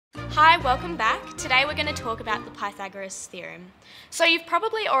Hi, welcome back. Today we're going to talk about the Pythagorean Theorem. So you've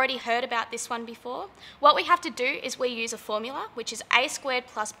probably already heard about this one before. What we have to do is we use a formula, which is a squared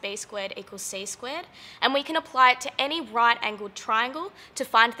plus b squared equals c squared, and we can apply it to any right-angled triangle to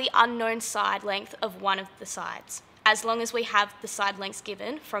find the unknown side length of one of the sides, as long as we have the side lengths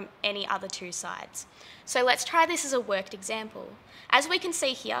given from any other two sides. So let's try this as a worked example. As we can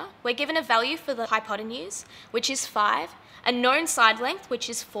see here, we're given a value for the hypotenuse, which is 5, a known side length, which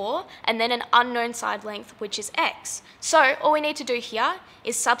is 4, and then an unknown side length, which is x. So all we need to do here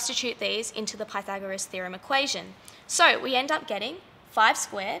is substitute these into the Pythagorean theorem equation. So we end up getting 5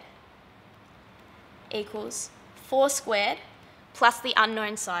 squared equals 4 squared plus the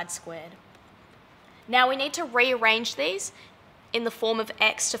unknown side squared. Now we need to rearrange these in the form of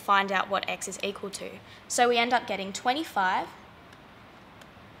x to find out what x is equal to. So we end up getting 25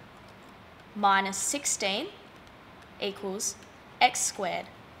 minus 16 equals x squared.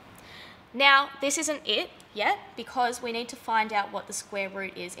 Now, this isn't it yet because we need to find out what the square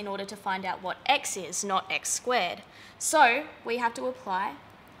root is in order to find out what x is, not x squared. So we have to apply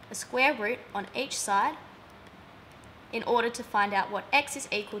a square root on each side in order to find out what x is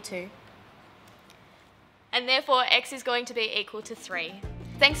equal to. And therefore, x is going to be equal to 3.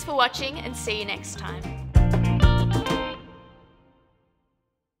 Thanks for watching and see you next time.